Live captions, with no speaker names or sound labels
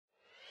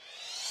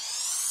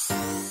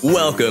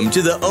Welcome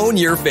to the Own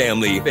Your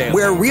Family,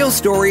 where real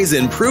stories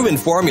and proven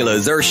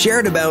formulas are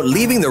shared about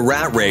leaving the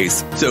rat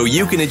race so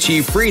you can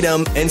achieve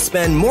freedom and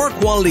spend more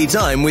quality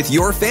time with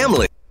your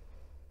family.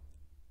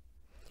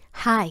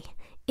 Hi,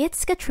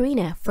 it's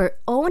Katrina for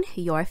Own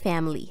Your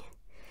Family.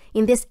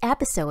 In this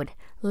episode,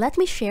 let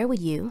me share with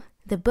you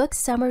the book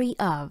summary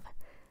of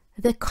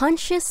The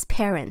Conscious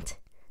Parent,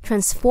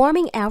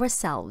 Transforming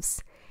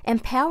Ourselves,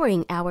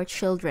 Empowering Our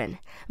Children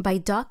by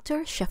Dr.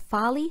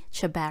 Shefali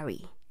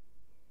Tsabary.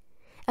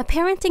 A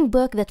parenting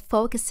book that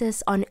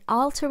focuses on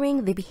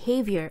altering the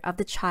behavior of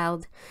the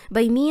child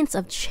by means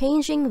of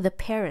changing the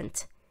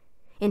parent.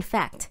 In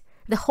fact,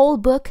 the whole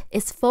book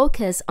is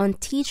focused on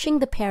teaching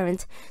the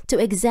parent to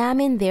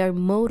examine their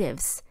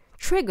motives,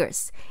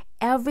 triggers,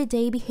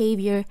 everyday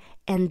behavior,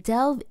 and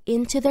delve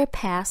into their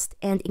past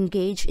and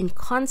engage in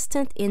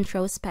constant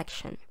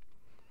introspection.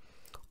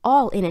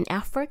 All in an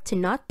effort to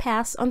not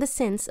pass on the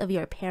sins of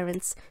your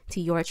parents to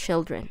your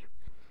children.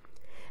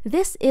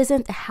 This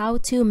isn't a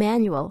how-to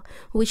manual,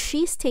 which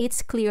she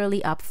states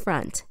clearly up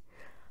front.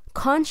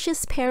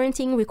 Conscious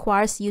parenting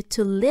requires you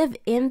to live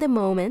in the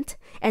moment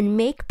and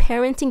make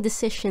parenting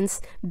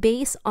decisions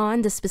based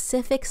on the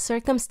specific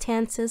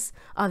circumstances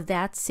of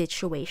that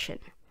situation.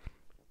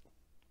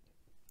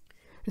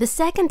 The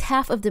second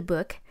half of the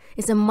book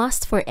is a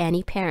must for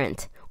any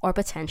parent or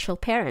potential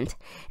parent,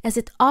 as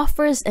it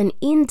offers an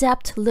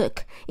in-depth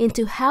look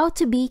into how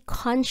to be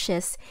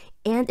conscious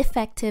and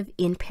effective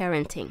in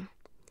parenting.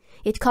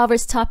 It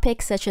covers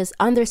topics such as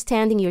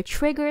understanding your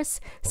triggers,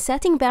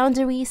 setting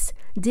boundaries,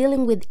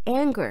 dealing with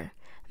anger,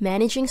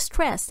 managing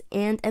stress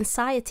and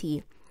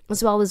anxiety,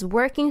 as well as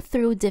working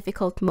through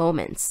difficult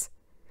moments.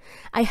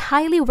 I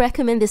highly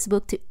recommend this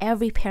book to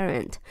every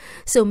parent,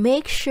 so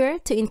make sure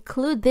to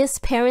include this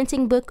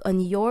parenting book on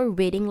your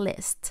reading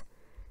list.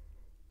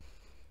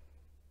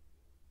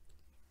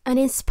 An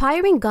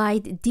inspiring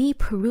guide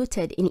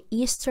deep-rooted in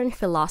Eastern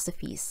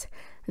philosophies,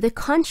 The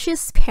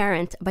Conscious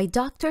Parent by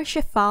Dr.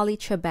 Shefali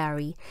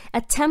Tsabary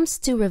attempts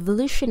to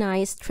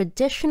revolutionize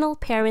traditional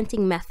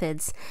parenting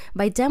methods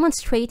by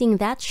demonstrating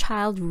that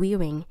child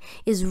rearing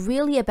is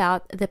really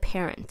about the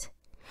parent,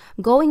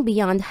 going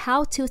beyond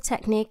how-to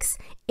techniques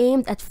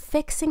aimed at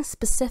fixing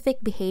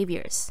specific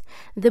behaviors.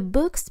 The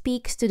book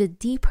speaks to the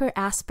deeper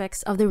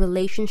aspects of the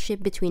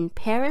relationship between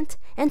parent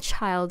and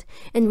child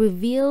and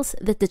reveals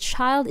that the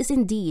child is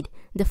indeed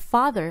the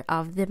father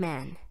of the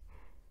man.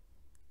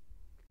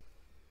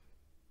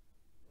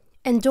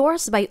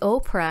 Endorsed by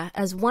Oprah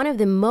as one of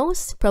the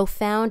most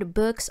profound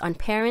books on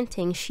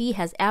parenting she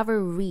has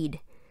ever read,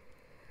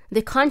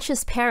 The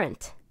Conscious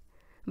Parent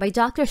by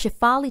Dr.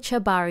 Shefali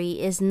Tsabary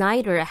is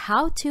neither a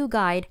how-to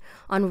guide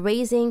on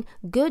raising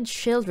good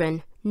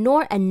children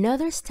nor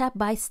another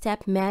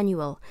step-by-step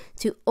manual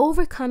to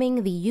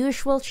overcoming the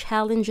usual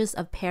challenges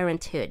of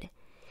parenthood.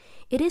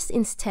 It is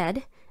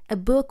instead a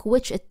book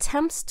which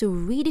attempts to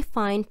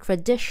redefine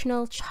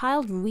traditional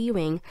child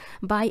rearing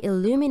by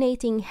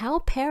illuminating how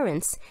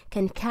parents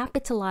can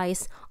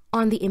capitalize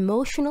on the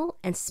emotional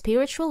and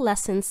spiritual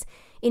lessons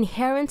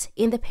inherent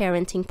in the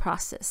parenting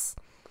process,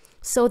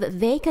 so that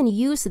they can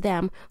use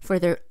them for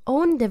their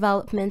own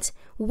development,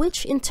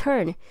 which in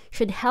turn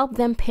should help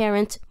them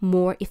parent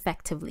more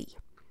effectively.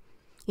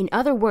 In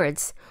other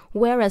words,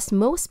 whereas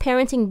most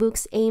parenting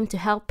books aim to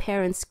help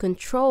parents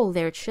control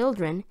their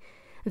children,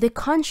 The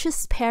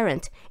Conscious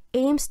Parent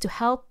aims to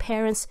help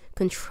parents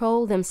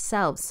control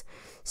themselves.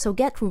 So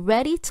get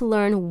ready to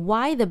learn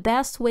why the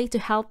best way to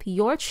help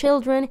your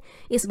children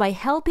is by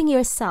helping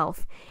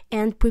yourself,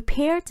 and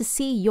prepare to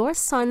see your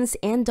sons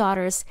and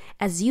daughters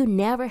as you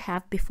never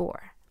have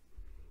before.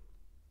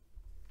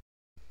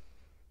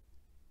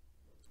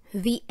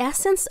 The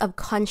essence of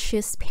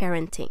conscious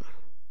parenting.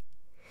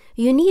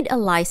 You need a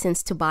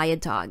license to buy a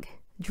dog,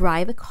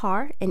 drive a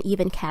car, and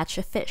even catch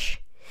a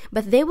fish.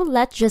 But they will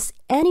let just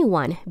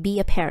anyone be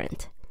a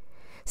parent.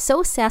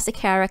 So says a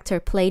character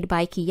played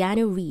by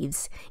Keanu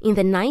Reeves in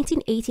the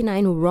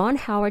 1989 Ron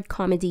Howard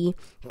comedy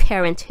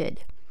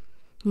Parenthood.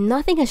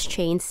 Nothing has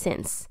changed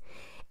since.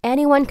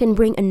 Anyone can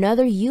bring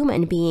another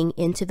human being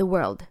into the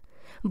world,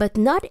 but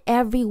not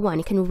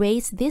everyone can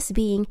raise this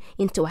being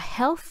into a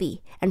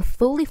healthy and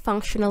fully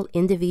functional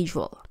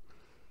individual.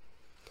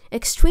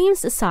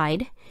 Extremes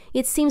aside,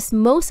 it seems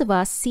most of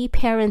us see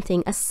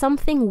parenting as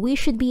something we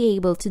should be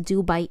able to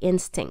do by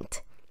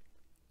instinct.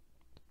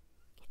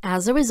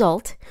 As a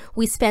result,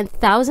 we spend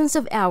thousands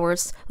of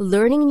hours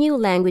learning new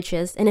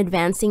languages and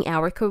advancing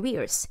our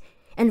careers,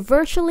 and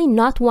virtually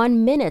not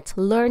 1 minute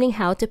learning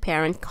how to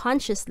parent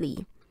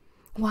consciously.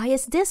 Why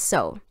is this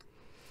so?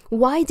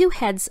 Why do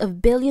heads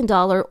of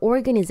billion-dollar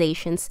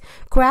organizations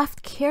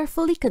craft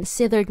carefully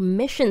considered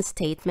mission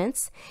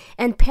statements,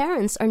 and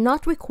parents are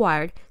not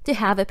required to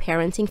have a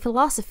parenting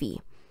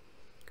philosophy?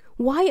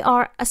 Why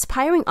are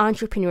aspiring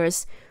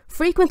entrepreneurs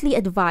frequently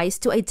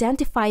advised to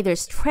identify their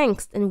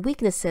strengths and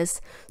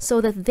weaknesses so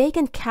that they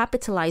can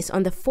capitalize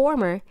on the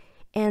former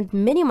and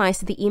minimize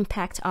the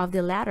impact of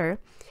the latter,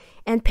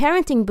 and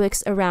parenting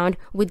books around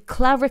with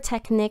clever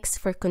techniques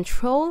for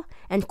control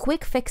and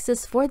quick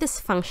fixes for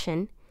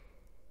dysfunction?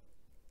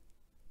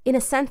 In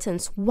a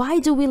sentence, why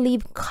do we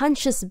live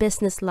conscious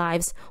business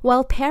lives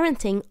while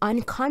parenting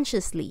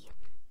unconsciously?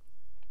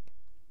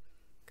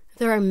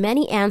 There are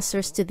many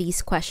answers to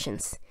these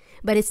questions,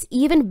 but it's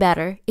even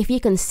better if you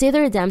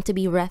consider them to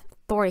be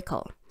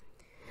rhetorical.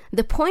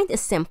 The point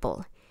is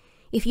simple.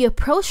 If you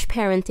approach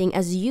parenting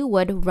as you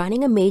would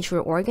running a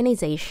major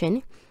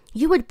organization,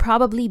 you would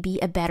probably be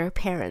a better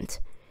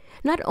parent.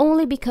 Not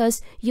only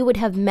because you would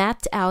have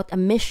mapped out a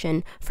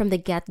mission from the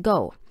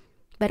get-go,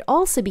 but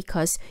also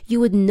because you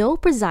would know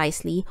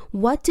precisely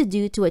what to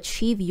do to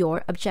achieve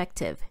your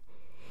objective.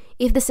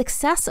 If the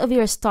success of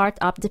your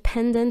startup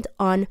depended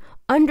on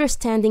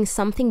understanding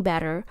something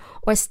better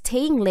or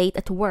staying late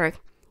at work,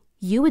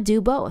 you would do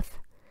both.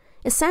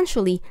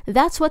 Essentially,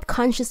 that's what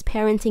conscious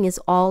parenting is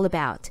all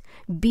about,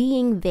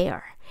 being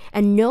there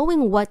and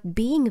knowing what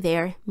being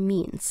there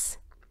means.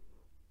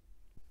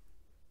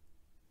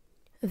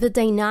 The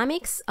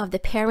dynamics of the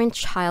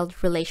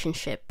parent-child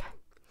relationship.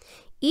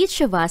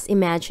 Each of us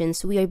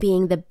imagines we are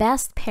being the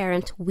best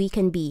parent we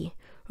can be,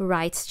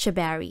 writes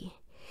Tsabary.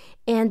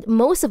 And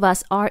most of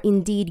us are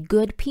indeed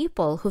good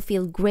people who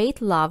feel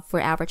great love for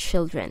our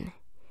children.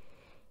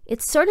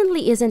 It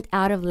certainly isn't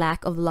out of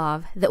lack of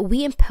love that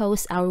we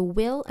impose our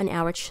will on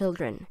our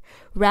children.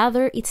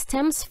 Rather, it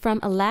stems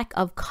from a lack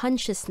of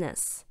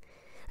consciousness.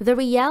 The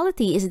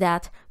reality is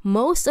that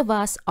most of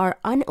us are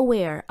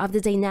unaware of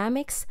the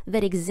dynamics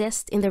that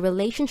exist in the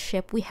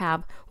relationship we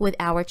have with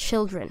our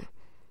children.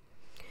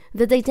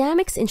 The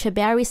dynamics in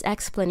Tshabary's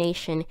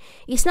explanation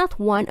is not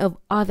one of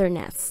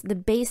otherness, the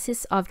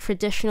basis of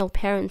traditional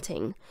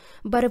parenting,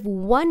 but of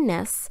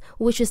oneness,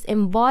 which is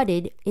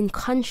embodied in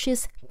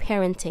conscious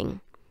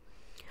parenting.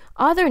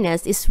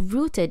 Otherness is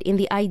rooted in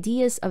the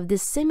ideas of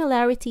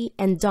dissimilarity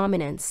and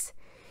dominance.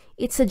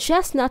 It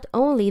suggests not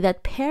only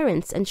that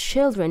parents and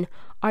children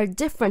are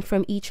different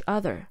from each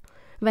other,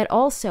 but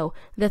also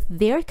that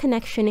their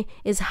connection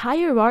is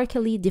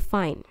hierarchically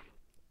defined.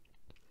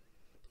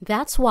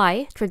 That's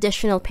why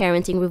traditional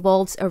parenting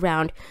revolves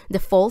around the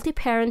faulty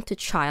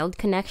parent-to-child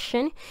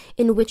connection,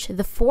 in which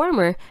the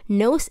former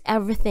knows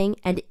everything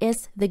and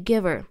is the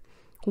giver,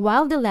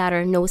 while the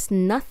latter knows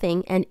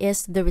nothing and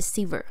is the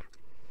receiver.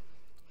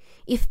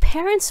 If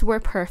parents were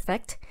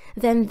perfect,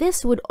 then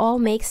this would all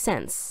make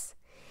sense.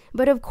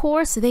 But of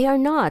course they are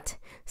not,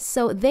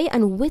 so they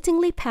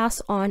unwittingly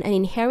pass on an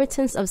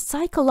inheritance of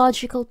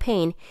psychological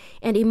pain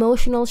and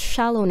emotional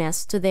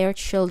shallowness to their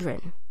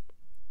children.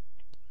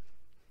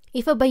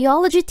 If a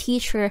biology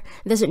teacher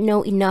doesn't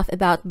know enough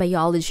about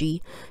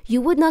biology, you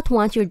would not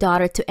want your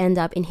daughter to end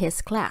up in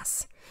his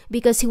class,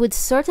 because he would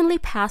certainly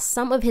pass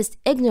some of his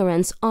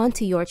ignorance on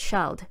to your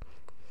child.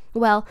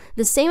 Well,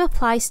 the same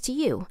applies to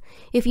you.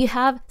 If you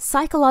have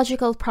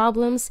psychological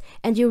problems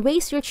and you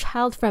raise your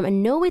child from a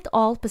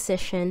know-it-all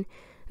position,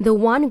 the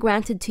one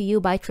granted to you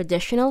by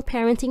traditional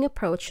parenting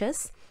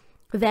approaches,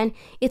 then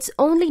it's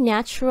only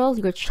natural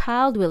your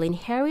child will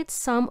inherit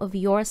some of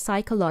your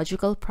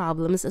psychological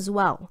problems as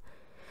well.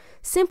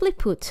 Simply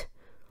put,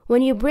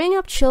 when you bring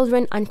up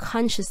children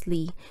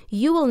unconsciously,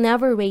 you will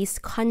never raise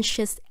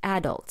conscious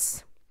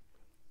adults.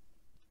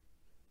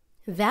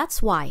 That's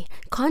why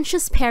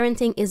conscious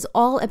parenting is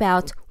all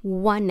about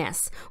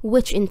oneness,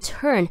 which in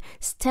turn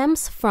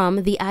stems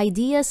from the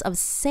ideas of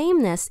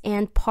sameness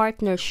and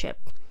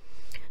partnership.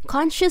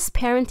 Conscious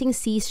parenting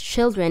sees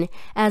children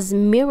as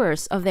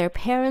mirrors of their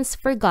parents'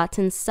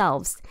 forgotten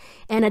selves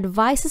and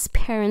advises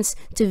parents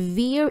to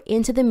veer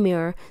into the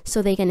mirror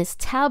so they can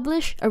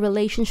establish a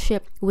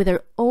relationship with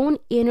their own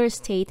inner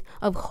state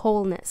of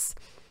wholeness.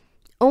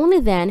 Only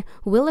then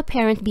will a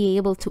parent be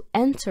able to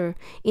enter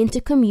into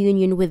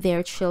communion with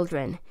their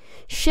children,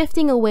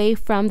 shifting away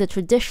from the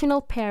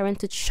traditional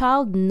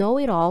parent-to-child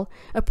know-it-all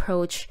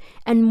approach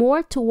and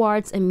more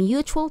towards a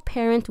mutual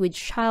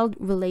parent-with-child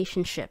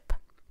relationship.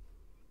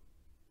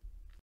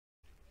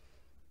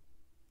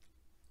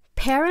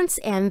 Parents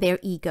and their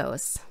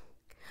egos.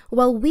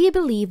 While we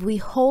believe we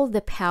hold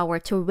the power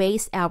to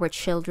raise our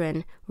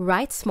children,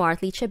 writes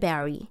smartly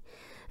Tsabary,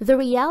 the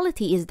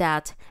reality is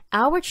that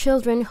our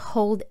children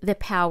hold the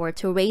power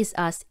to raise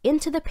us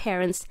into the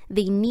parents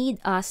they need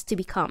us to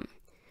become.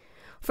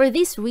 For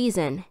this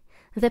reason,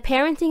 the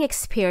parenting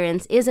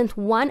experience isn't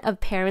one of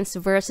parents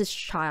versus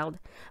child,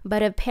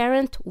 but of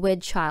parent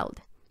with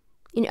child.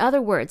 In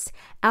other words,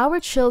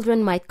 our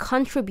children might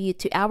contribute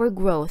to our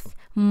growth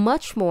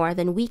much more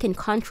than we can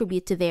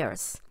contribute to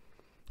theirs.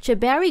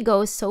 Tsabary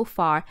goes so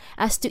far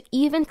as to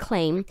even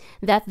claim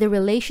that the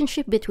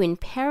relationship between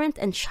parent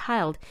and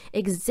child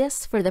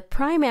exists for the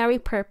primary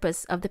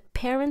purpose of the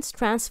parent's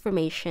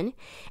transformation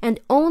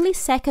and only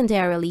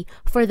secondarily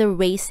for the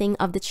raising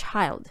of the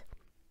child.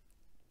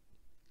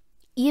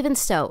 Even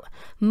so,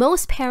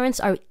 most parents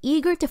are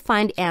eager to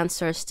find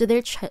answers to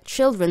their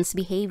children's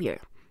behavior.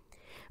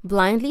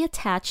 Blindly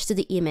attached to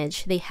the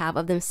image they have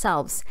of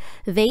themselves,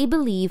 they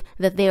believe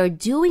that they are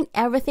doing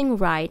everything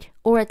right,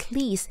 or at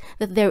least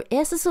that there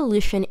is a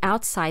solution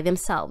outside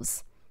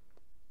themselves.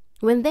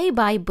 When they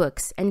buy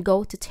books and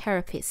go to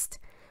therapists,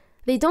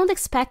 they don't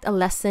expect a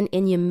lesson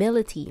in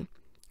humility,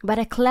 but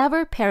a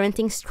clever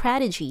parenting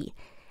strategy,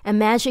 a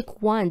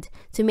magic wand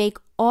to make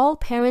all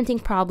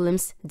parenting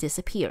problems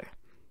disappear.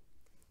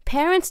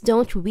 Parents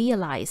don't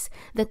realize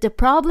that the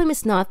problem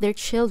is not their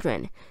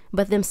children,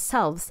 but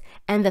themselves,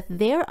 and that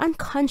their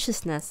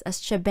unconsciousness,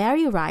 as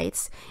Tsabary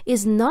writes,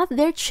 is not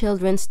their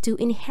children's to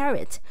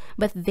inherit,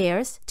 but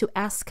theirs to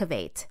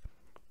excavate.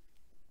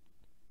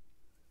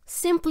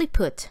 Simply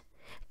put,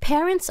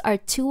 parents are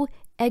too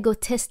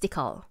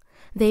egotistical.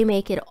 They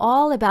make it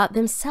all about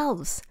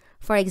themselves.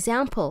 For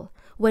example,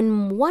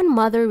 when one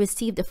mother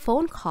received a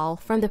phone call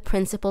from the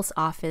principal's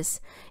office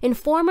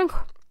informing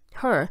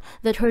her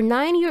that her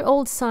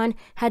 9-year-old son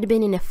had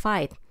been in a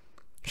fight,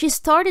 she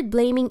started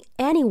blaming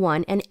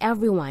anyone and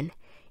everyone,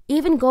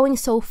 even going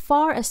so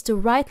far as to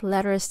write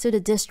letters to the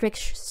district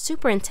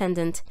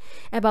superintendent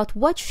about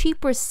what she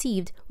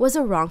perceived was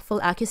a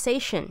wrongful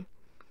accusation.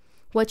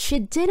 What she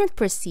didn't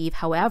perceive,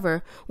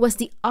 however, was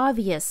the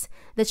obvious,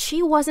 that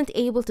she wasn't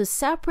able to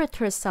separate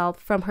herself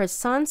from her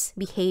son's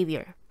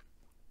behavior.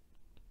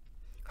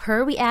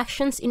 Her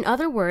reactions, in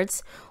other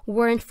words,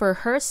 weren't for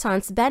her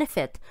son's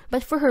benefit,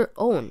 but for her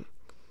own.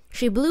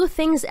 She blew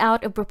things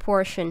out of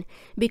proportion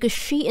because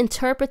she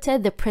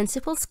interpreted the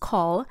principal's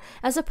call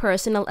as a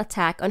personal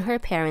attack on her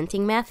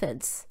parenting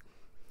methods.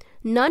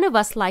 None of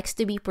us likes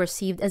to be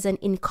perceived as an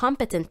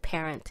incompetent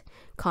parent,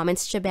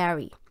 comments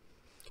Tsabary.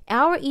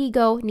 Our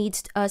ego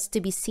needs us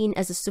to be seen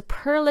as a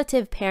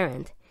superlative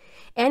parent.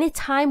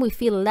 Anytime we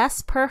feel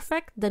less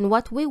perfect than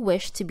what we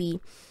wish to be,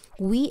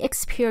 we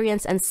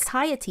experience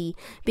anxiety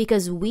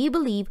because we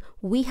believe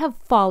we have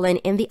fallen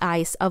in the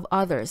eyes of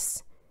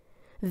others.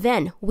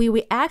 Then we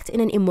react in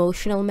an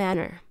emotional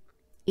manner.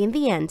 In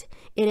the end,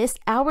 it is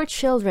our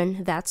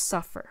children that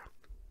suffer.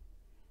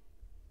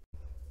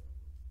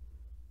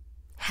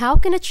 How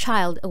can a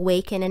child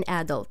awaken an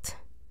adult?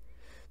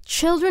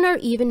 Children are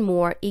even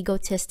more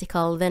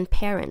egotistical than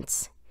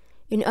parents.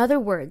 In other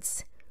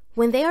words,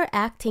 when they are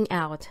acting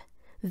out,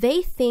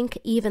 they think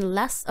even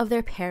less of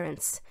their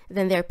parents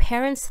than their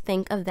parents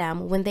think of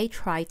them when they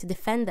try to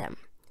defend them.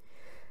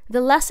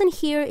 The lesson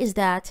here is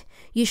that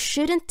you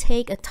shouldn't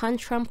take a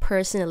tantrum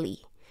personally,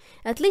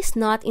 at least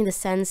not in the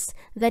sense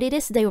that it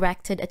is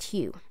directed at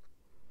you.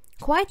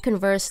 Quite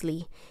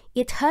conversely,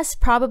 it has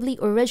probably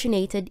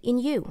originated in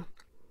you.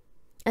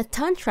 A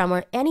tantrum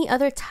or any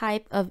other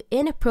type of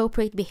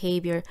inappropriate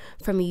behavior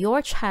from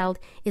your child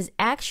is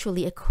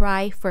actually a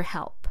cry for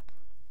help.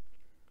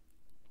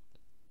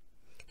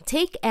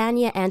 Take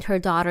Anya and her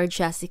daughter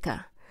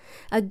Jessica,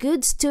 a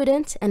good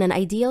student and an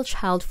ideal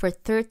child for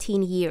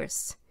 13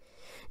 years.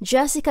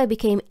 Jessica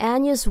became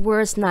Anya's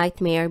worst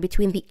nightmare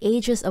between the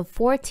ages of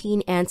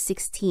 14 and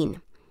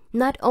 16.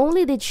 Not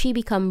only did she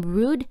become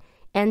rude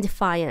and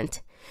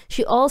defiant,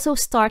 she also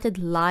started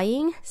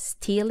lying,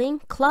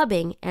 stealing,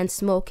 clubbing, and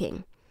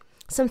smoking.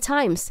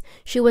 Sometimes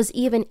she was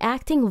even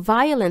acting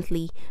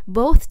violently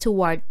both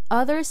toward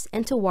others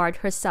and toward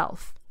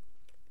herself.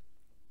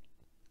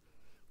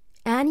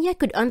 Anya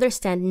could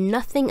understand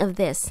nothing of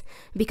this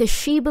because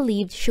she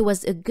believed she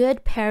was a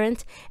good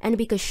parent and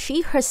because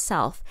she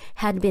herself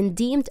had been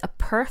deemed a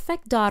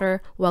perfect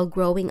daughter while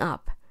growing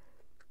up.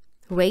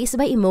 Raised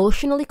by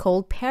emotionally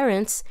cold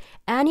parents,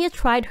 Anya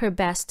tried her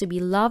best to be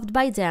loved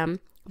by them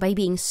by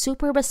being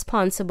super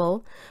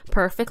responsible,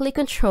 perfectly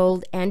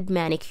controlled, and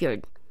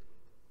manicured.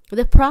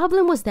 The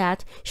problem was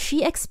that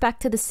she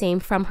expected the same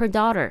from her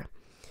daughter.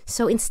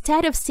 So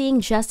instead of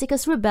seeing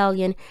Jessica's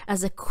rebellion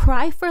as a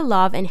cry for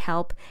love and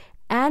help,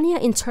 Anya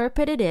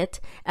interpreted it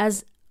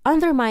as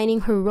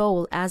undermining her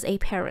role as a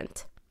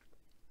parent.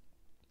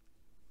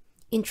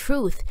 In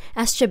truth,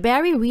 as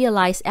Tsabary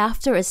realized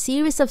after a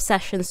series of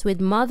sessions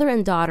with mother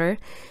and daughter,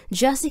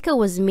 Jessica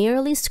was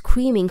merely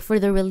screaming for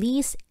the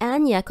release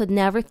Anya could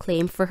never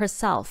claim for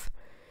herself.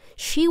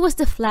 She was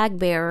the flag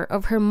bearer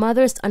of her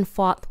mother's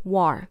unfought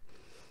war.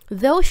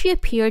 Though she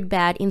appeared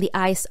bad in the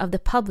eyes of the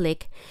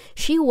public,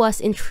 she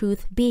was in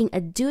truth being a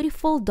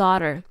dutiful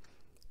daughter,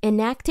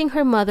 enacting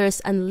her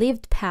mother's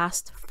unlived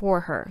past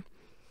for her.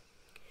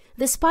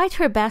 Despite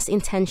her best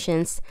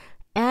intentions,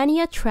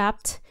 Anya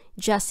trapped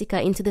Jessica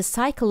into the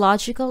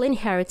psychological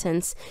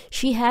inheritance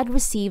she had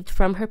received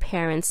from her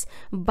parents,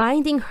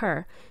 binding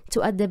her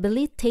to a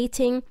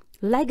debilitating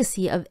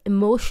legacy of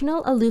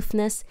emotional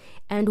aloofness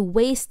and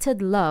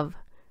wasted love.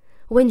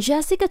 When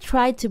Jessica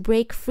tried to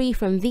break free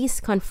from these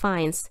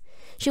confines,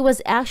 she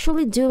was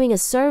actually doing a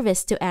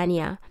service to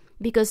Anya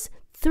because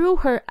through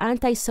her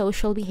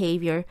antisocial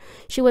behavior,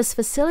 she was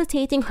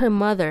facilitating her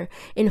mother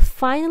in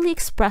finally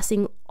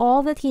expressing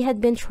all that he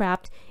had been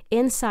trapped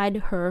inside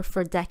her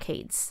for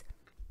decades.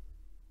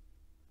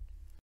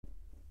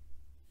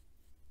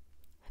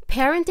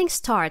 Parenting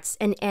starts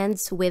and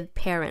ends with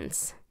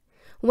parents.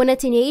 When a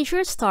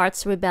teenager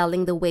starts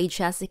rebelling the way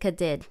Jessica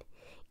did,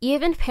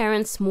 even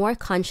parents more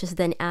conscious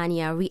than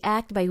Anya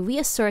react by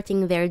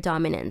reasserting their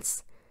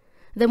dominance.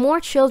 The more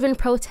children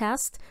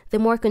protest, the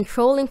more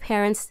controlling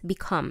parents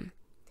become.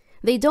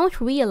 They don't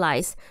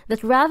realize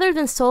that rather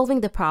than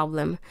solving the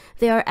problem,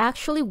 they are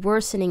actually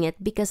worsening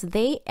it because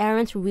they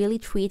aren't really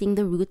treating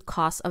the root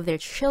cause of their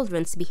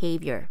children's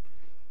behavior.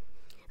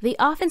 They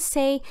often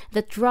say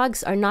that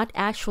drugs are not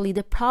actually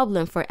the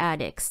problem for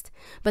addicts,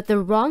 but the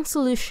wrong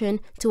solution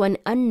to an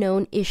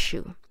unknown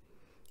issue.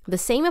 The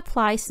same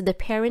applies to the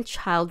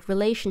parent-child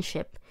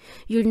relationship.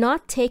 You're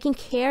not taking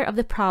care of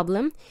the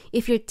problem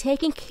if you're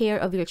taking care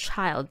of your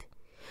child.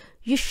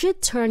 You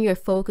should turn your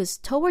focus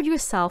toward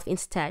yourself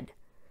instead.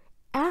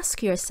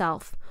 Ask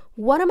yourself,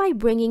 what am I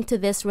bringing to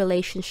this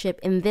relationship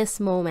in this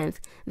moment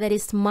that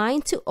is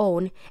mine to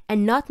own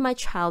and not my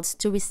child's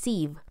to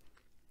receive?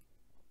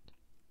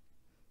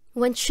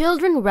 When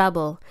children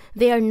rebel,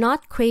 they are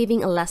not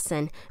craving a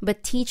lesson,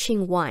 but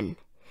teaching one.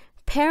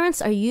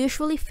 Parents are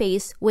usually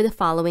faced with the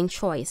following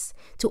choice: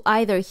 to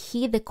either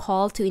heed the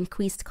call to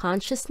increased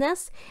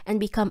consciousness and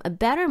become a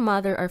better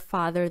mother or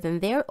father than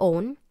their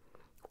own,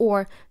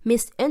 or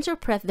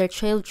misinterpret their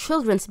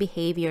children's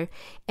behavior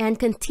and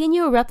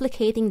continue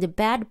replicating the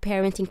bad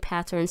parenting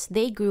patterns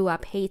they grew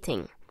up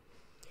hating.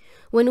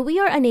 When we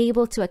are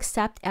unable to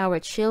accept our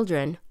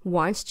children,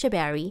 warns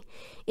Tsabary,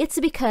 it's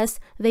because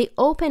they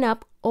open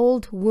up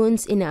old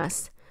wounds in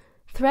us,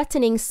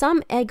 threatening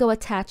some ego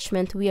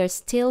attachment we are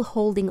still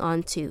holding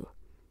on to.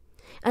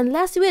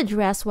 Unless we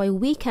address why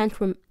we can't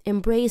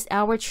embrace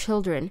our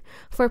children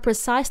for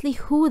precisely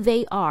who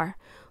they are,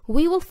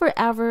 we will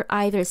forever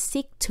either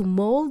seek to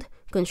mold,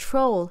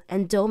 control,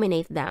 and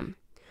dominate them,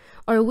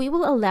 or we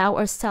will allow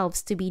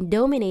ourselves to be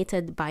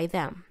dominated by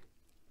them.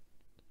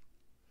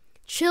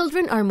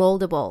 Children are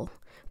moldable.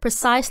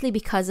 Precisely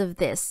because of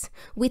this,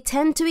 we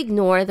tend to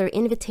ignore their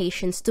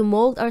invitations to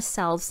mold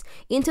ourselves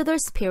into their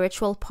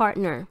spiritual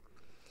partner.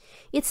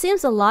 It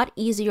seems a lot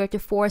easier to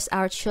force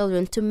our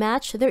children to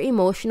match their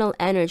emotional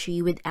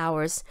energy with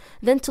ours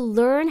than to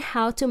learn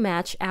how to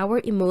match our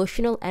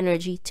emotional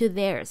energy to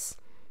theirs.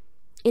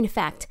 In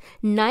fact,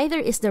 neither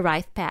is the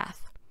right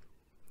path.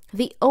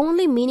 The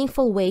only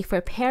meaningful way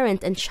for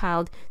parent and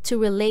child to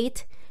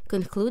relate,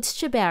 concludes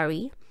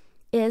Tsabary,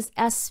 is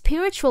as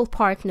spiritual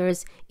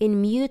partners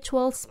in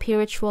mutual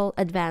spiritual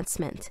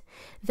advancement.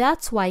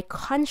 That's why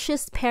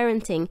conscious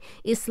parenting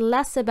is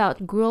less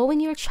about growing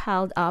your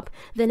child up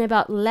than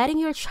about letting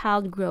your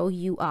child grow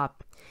you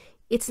up.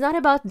 It's not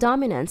about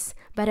dominance,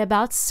 but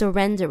about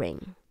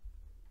surrendering.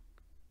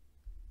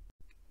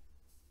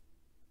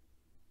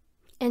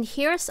 And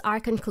here's our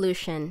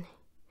conclusion.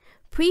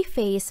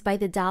 Prefaced by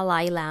the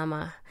Dalai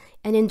Lama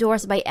and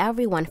endorsed by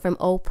everyone from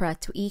Oprah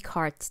to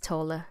Eckhart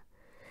Tolle.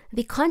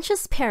 The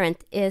conscious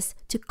parent is,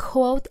 to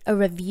quote a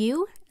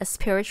review, a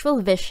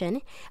spiritual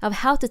vision of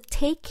how to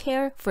take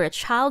care for a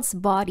child's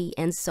body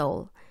and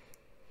soul.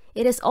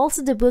 It is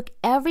also the book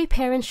every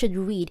parent should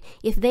read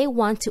if they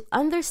want to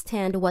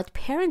understand what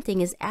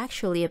parenting is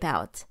actually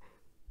about.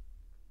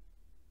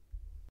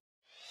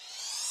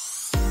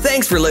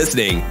 Thanks for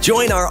listening.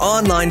 Join our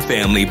online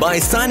family by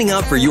signing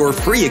up for your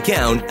free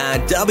account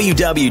at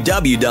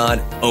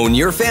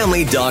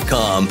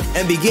www.ownyourfamily.com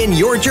and begin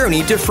your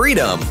journey to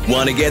freedom.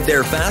 Want to get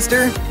there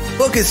faster?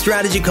 Book a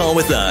strategy call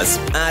with us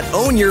at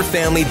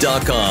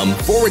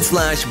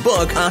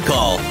ownyourfamily.com/book a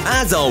call.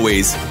 As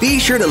always, be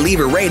sure to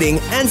leave a rating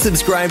and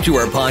subscribe to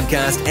our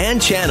podcast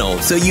and channel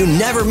so you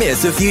never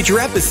miss a future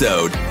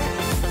episode.